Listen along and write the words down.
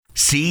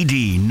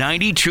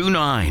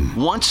CD929.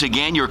 Once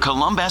again, your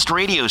Columbus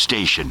radio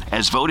station,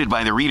 as voted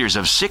by the readers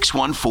of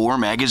 614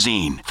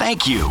 magazine.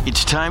 Thank you.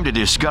 It's time to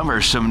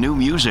discover some new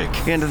music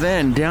and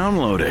then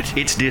download it.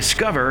 It's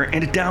Discover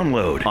and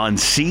Download on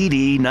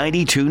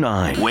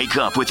CD929. Wake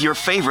up with your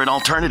favorite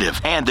alternative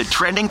and the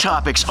trending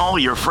topics all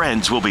your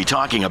friends will be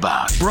talking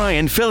about.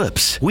 Brian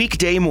Phillips,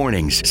 weekday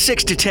mornings,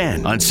 6 to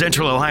 10 on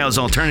Central Ohio's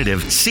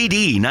alternative,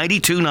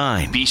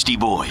 CD929. Beastie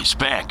Boys,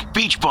 Beck,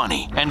 Beach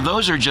Bunny, and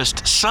those are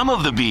just some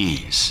of the bees.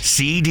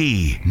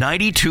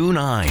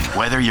 CD929.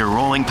 Whether you're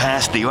rolling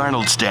past the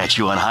Arnold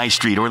statue on High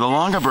Street or the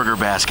Longaberger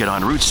basket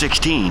on Route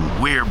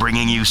 16, we're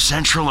bringing you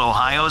Central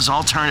Ohio's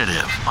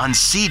alternative on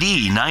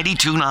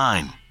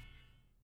CD929.